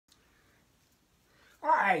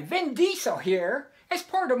Hi, Vin Diesel here. As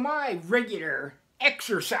part of my regular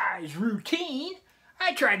exercise routine,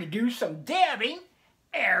 I try to do some dabbing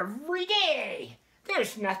every day.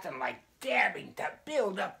 There's nothing like dabbing to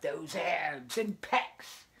build up those abs and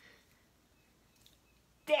pecs.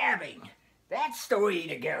 Dabbing, that's the way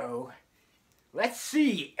to go. Let's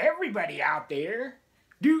see everybody out there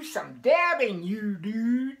do some dabbing, you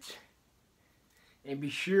dudes. And be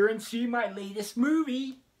sure and see my latest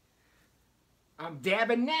movie. I'm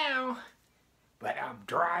dabbing now, but I'm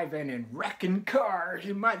driving and wrecking cars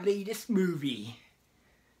in my latest movie,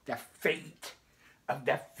 The Fate of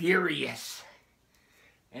the Furious.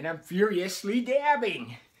 And I'm furiously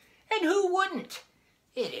dabbing. And who wouldn't?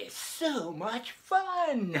 It is so much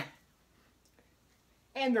fun.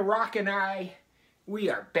 And The Rock and I, we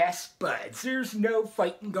are best buds. There's no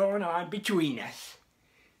fighting going on between us.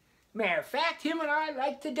 Matter of fact, him and I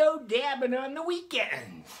like to go dabbing on the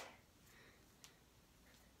weekends.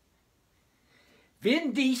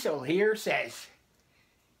 Vin Diesel here says,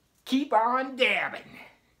 keep on dabbing.